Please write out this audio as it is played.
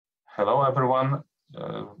Hello, everyone.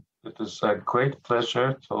 It is a great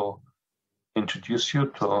pleasure to introduce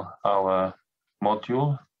you to our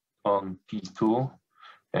module on T2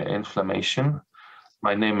 inflammation.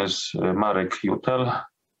 My name is Marek Jutel.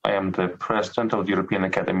 I am the president of the European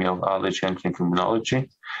Academy of Allergy and Immunology.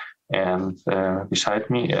 And beside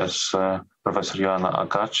me is Professor Ioana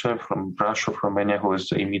Agache from Brașov, Romania, who is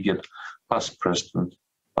the immediate past president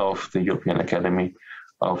of the European Academy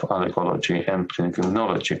of Allergy and Clinical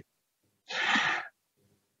Immunology.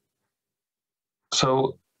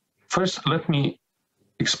 So first, let me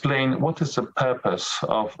explain what is the purpose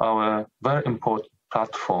of our very important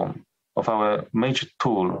platform, of our major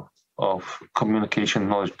tool of communication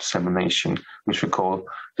knowledge dissemination, which we call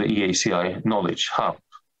the EAACI Knowledge Hub.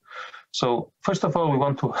 So first of all, we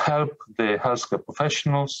want to help the healthcare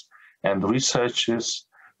professionals and researchers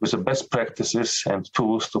with the best practices and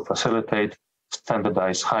tools to facilitate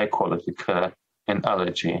standardized high-quality care in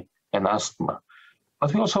allergy and asthma.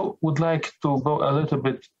 But we also would like to go a little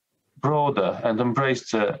bit broader and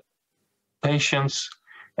embrace the patients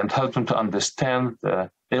and help them to understand the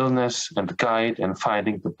illness and guide in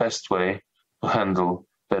finding the best way to handle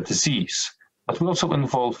the disease. But we also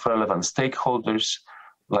involve relevant stakeholders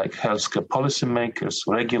like healthcare policymakers,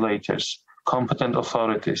 regulators, competent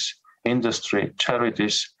authorities, industry,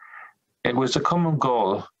 charities, and with the common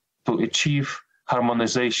goal to achieve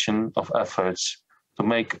harmonization of efforts to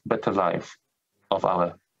make better life of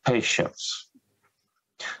our patients.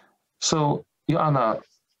 So, Ioana,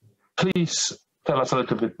 please tell us a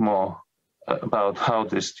little bit more about how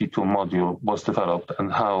this T2 module was developed and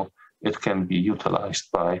how it can be utilized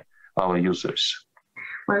by our users.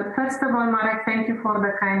 Well, first of all, Marek, thank you for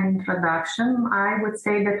the kind introduction. I would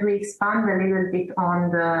say that we expand a little bit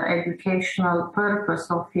on the educational purpose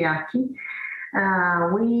of EAACI.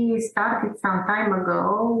 We started some time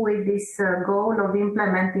ago with this goal of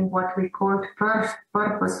implementing what we called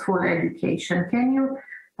purposeful education. Can you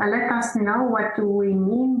let us know what do we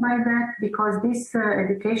mean by that? Because this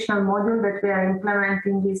educational module that we are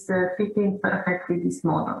implementing is fitting perfectly this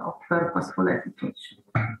model of purposeful education.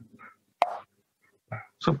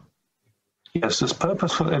 So, yes, this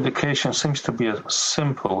purposeful education seems to be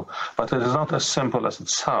simple, but it is not as simple as it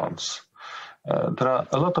sounds. There are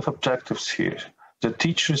a lot of objectives here. The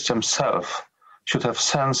teachers themselves should have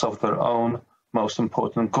sense of their own most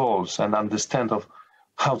important goals and understand of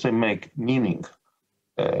how they make meaning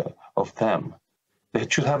of them. They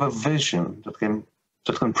should have a vision that can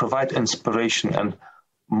provide inspiration and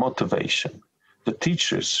motivation. The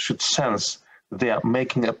teachers should sense they are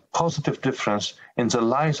making a positive difference in the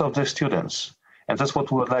lives of their students. And that's what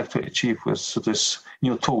we would like to achieve with these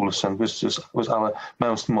new tools and with our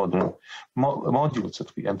most modern modules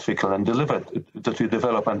that we entwickel and deliver, that we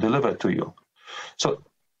develop and deliver to you. So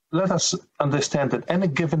let us understand that any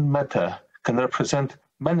given matter can represent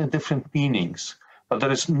many different meanings, but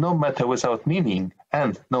there is no matter without meaning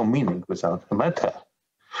and no meaning without a matter.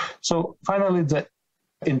 So finally, the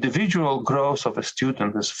individual growth of a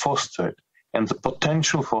student is fostered and the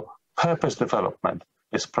potential for purpose development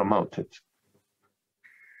is promoted.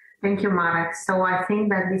 Thank you, Marek. So I think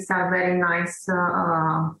that these are very nice.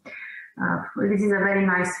 This is a very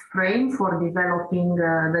nice frame for developing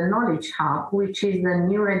the Knowledge Hub, which is the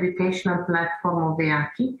new educational platform of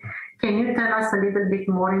EAACI. Can you tell us a little bit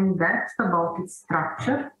more in depth about its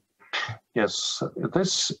structure? Yes,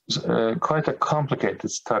 this is quite a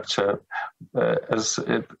complicated structure as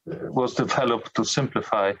it was developed to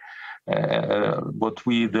simplify what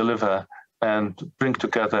we deliver and bring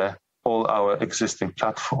together all our existing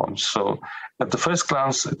platforms. So at the first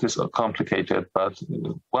glance, it is complicated, but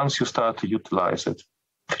once you start to utilize it,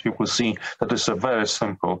 you will see that it's a very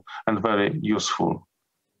simple and very useful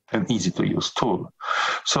and easy to use tool.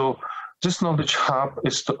 So this Knowledge Hub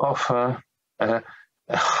is to offer a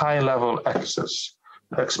high-level access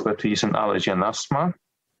to expertise in allergy and asthma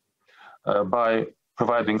by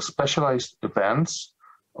providing specialized events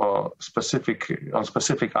or on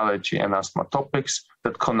specific allergy and asthma topics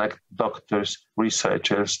that connect doctors,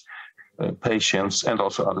 researchers, patients, and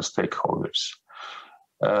also other stakeholders.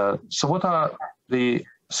 So what are the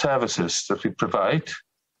services that we provide?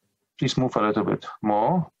 Please move a little bit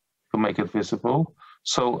more to make it visible.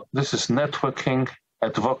 So this is networking,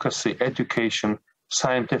 advocacy, education,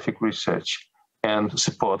 scientific research, and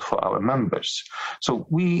support for our members. So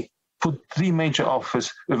we put the major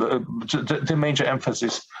emphasis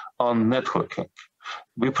on networking.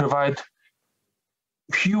 We provide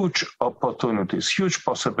huge opportunities, huge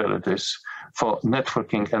possibilities for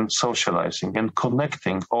networking and socializing and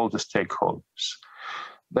connecting all the stakeholders.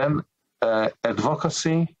 Then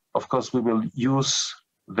advocacy, of course, we will use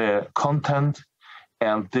the content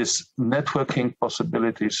And this networking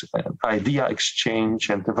possibilities, idea exchange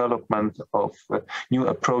and development of new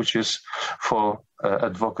approaches for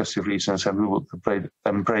advocacy reasons, and we will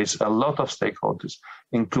embrace a lot of stakeholders,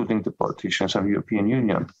 including the politicians of the European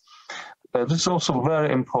Union. This is also a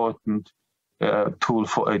very important tool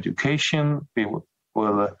for education. We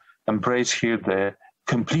will embrace here the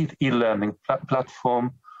complete e-learning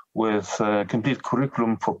platform with complete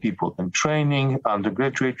curriculum for people in training,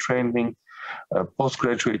 undergraduate training,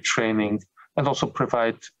 postgraduate training, and also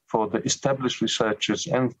provide for the established researchers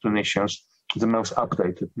and clinicians the most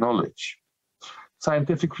updated knowledge.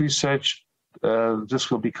 Scientific research, this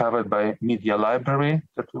will be covered by media library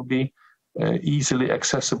that will be easily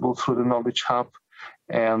accessible through the Knowledge Hub.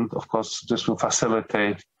 And of course, this will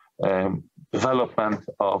facilitate development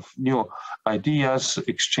of new ideas,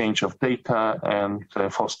 exchange of data, and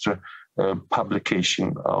foster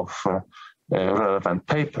publication of relevant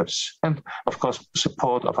papers. And of course,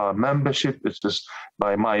 support of our membership, which is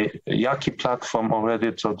by my EAACI platform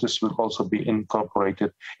already, so this will also be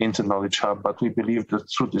incorporated into Knowledge Hub. But we believe that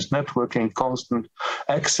through this networking, constant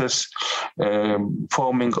access,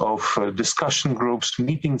 forming of discussion groups,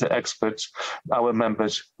 meeting the experts, our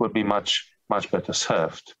members will be much better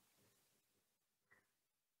served.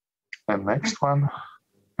 And next one.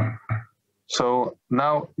 So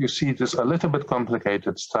now you see this a little bit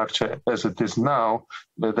complicated structure as it is now,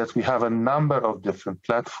 that we have a number of different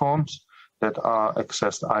platforms that are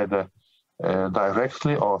accessed either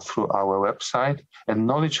directly or through our website. And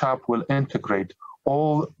Knowledge Hub will integrate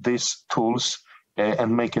all these tools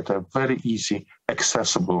and make it a very easy,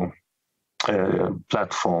 accessible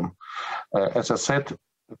platform. As I said,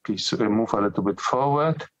 please move a little bit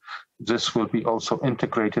forward. This will be also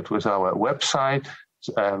integrated with our website,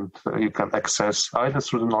 and you can access either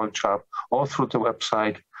through the Knowledge Hub or through the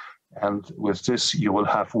website. And with this, you will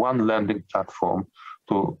have one landing platform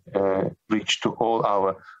to reach to all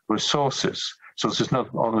our resources. So this is not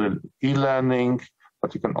only e-learning,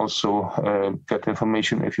 but you can also get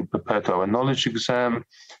information if you prepare to our knowledge exam.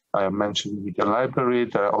 I mentioned media library.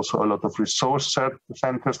 There are also a lot of resource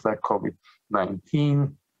centers like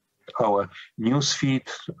COVID-19, our newsfeed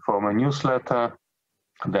from a newsletter.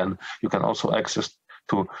 And then you can also access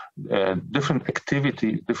to different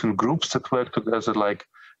activity, different groups that work together, like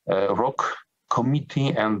ROC Committee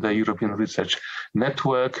and the European Research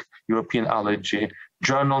Network, European Allergy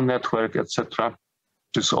Journal Network, etc.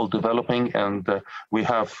 This is all developing, and we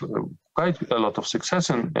have quite a lot of success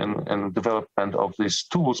in development of these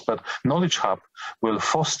tools, but Knowledge Hub will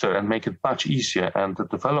foster and make it much easier, and the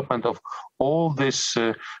development of all these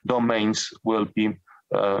domains will be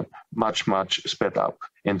much sped up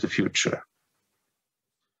in the future.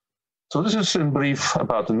 So this is in brief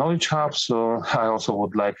about the Knowledge Hub. So I also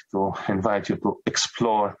would like to invite you to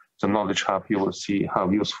explore the Knowledge Hub. You will see how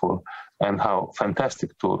useful and how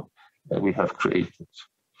fantastic tool we have created.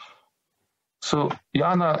 So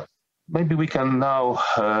Ioana, maybe we can now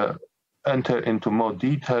enter into more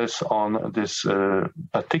details on this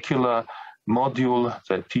particular module,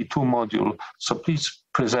 the T2 module. So please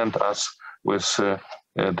present us with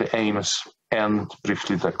the aims and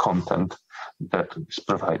briefly the content that is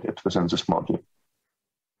provided within this module.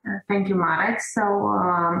 Thank you, Marek.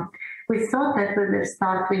 So we thought that we will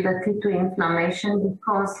start with the T2 inflammation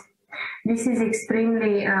because this is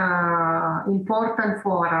extremely important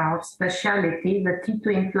for our specialty, the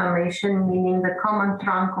T2 inflammation, meaning the common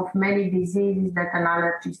trunk of many diseases that an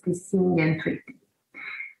allergist is seeing and treating.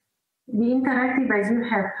 The interactive, as you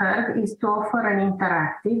have heard, is to offer an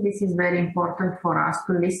interactive. This is very important for us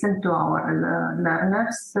to listen to our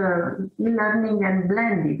learners, e-learning and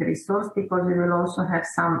blended resource, because we will also have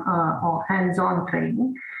some hands-on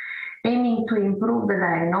training, aiming to improve the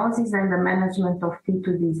diagnosis and the management of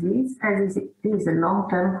T2 disease, as it is a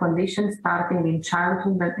long-term condition starting in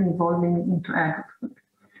childhood and evolving into adulthood.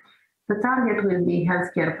 The target will be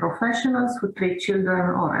healthcare professionals who treat children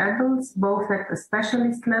or adults, both at the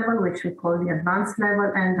specialist level, which we call the advanced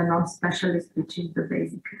level, and the non-specialist, which is the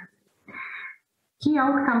basic level. Key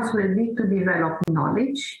outcomes will be to develop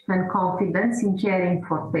knowledge and confidence in caring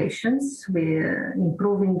for patients,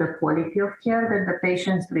 improving the quality of care that the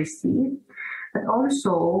patients receive, but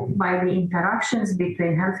also by the interactions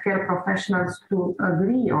between healthcare professionals to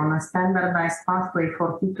agree on a standardized pathway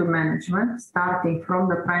for T2 management, starting from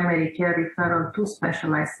the primary care referral to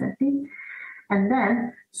specialized setting, and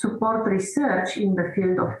then support research in the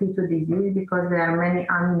field of T2 disease because there are many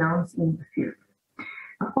unknowns in the field.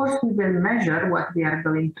 course, we will measure what we are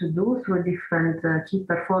going to do through different key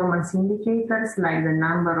performance indicators, like the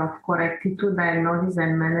number of correct T2 diagnosis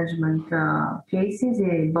and management cases,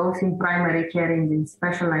 both in primary care and in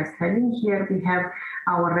specialized setting. Here we have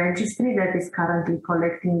our registry that is currently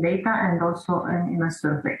collecting data, and also in a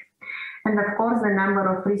survey. And of course, the number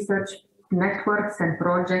of research networks and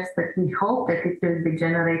projects that we hope that it will be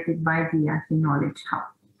generated by the EAACI Knowledge Hub.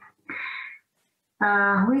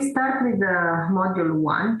 We start with the module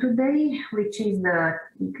 1 today, which is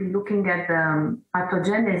looking at the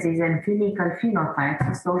pathogenesis and clinical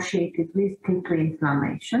phenotypes associated with T2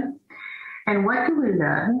 inflammation. And what you will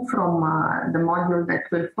learn from the module that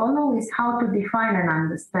will follow is how to define and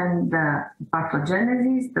understand the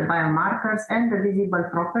pathogenesis, the biomarkers, and the visible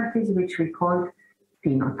properties, which we call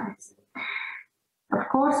phenotypes. Of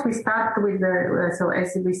course, we start with so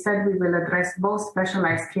as we said, we will address both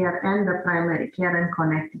specialized care and the primary care and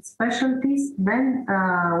connected specialties. Then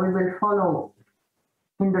we will follow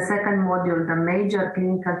in the second module the major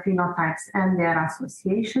clinical phenotypes and their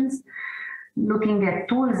associations, looking at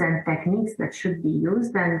tools and techniques that should be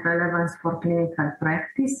used and relevance for clinical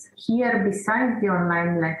practice. Here, besides the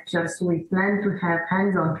online lectures, we plan to have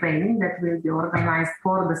hands-on training that will be organized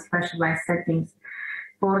for the specialized settings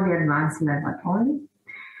for the advanced level only.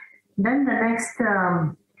 Then the next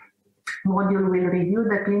module will review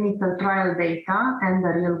the clinical trial data and the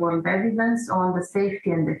real-world evidence on the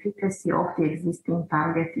safety and efficacy of the existing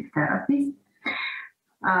targeted therapies.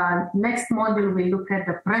 Next module, we look at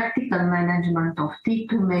the practical management of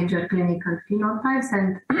T2 major clinical phenotypes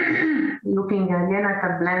and looking again at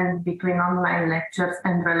a blend between online lectures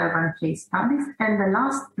and relevant case studies. And the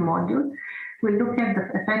last module, we look at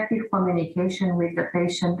the effective communication with the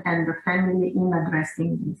patient and the family in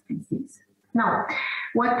addressing this disease. Now,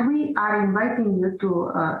 what we are inviting you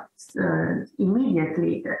to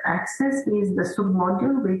immediately access is the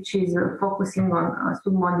submodule, which is focusing on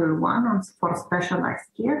submodule 1 for specialized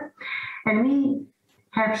care. And we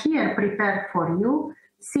have here prepared for you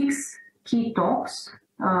 6 key talks,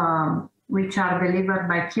 which are delivered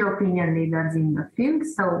by key opinion leaders in the field.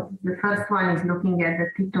 So the first one is looking at the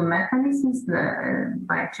T2 mechanisms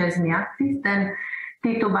by Chesney Actis, then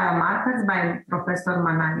T2 biomarkers by Professor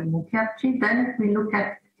Manali Mukherjee. Then we look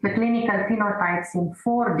at the clinical phenotypes in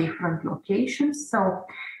 4 different locations. So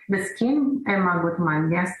the skin, Emma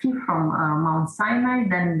Gutman-Liaski from Mount Sinai,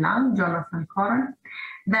 then lung, Jonathan Corran,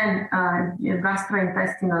 then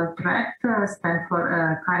gastrointestinal tract,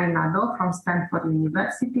 Karina Do from Stanford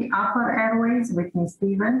University, upper airways, Whitney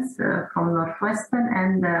Stevens from Northwestern,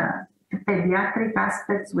 and pediatric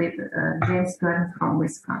aspects with James Kern from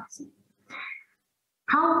Wisconsin.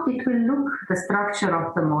 How it will look, the structure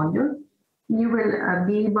of the module, you will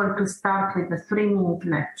be able to start with a 3-minute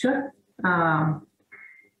lecture,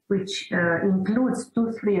 which includes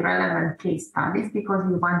 2-3 relevant case studies, because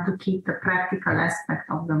we want to keep the practical aspect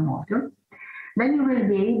of the module. Then you will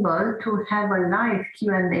be able to have a live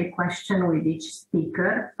Q&A question with each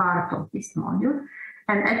speaker, part of this module.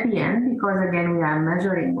 And at the end, because again we are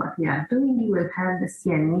measuring what we are doing, you will have the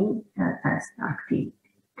CME test activity.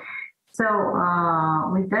 So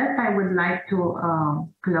with that, I would like to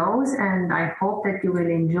close, and I hope that you will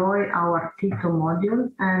enjoy our T2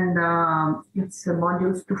 module, and it's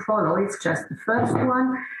modules to follow. It's just the first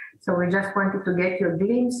one. So we just wanted to get you a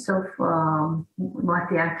glimpse of what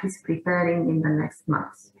EAACI is preparing in the next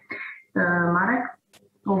months. Marek,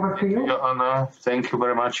 over to you. Ioana, thank you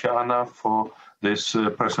very much, Ioana, for this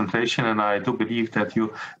presentation, and I do believe that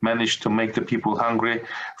you managed to make the people hungry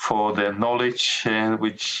for the knowledge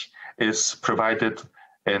which is provided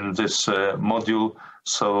in this module.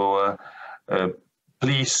 So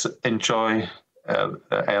please enjoy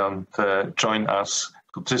and join us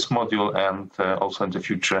to this module, and also in the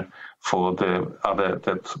future for the other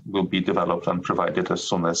that will be developed and provided as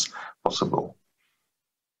soon as possible.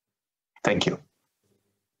 Thank you.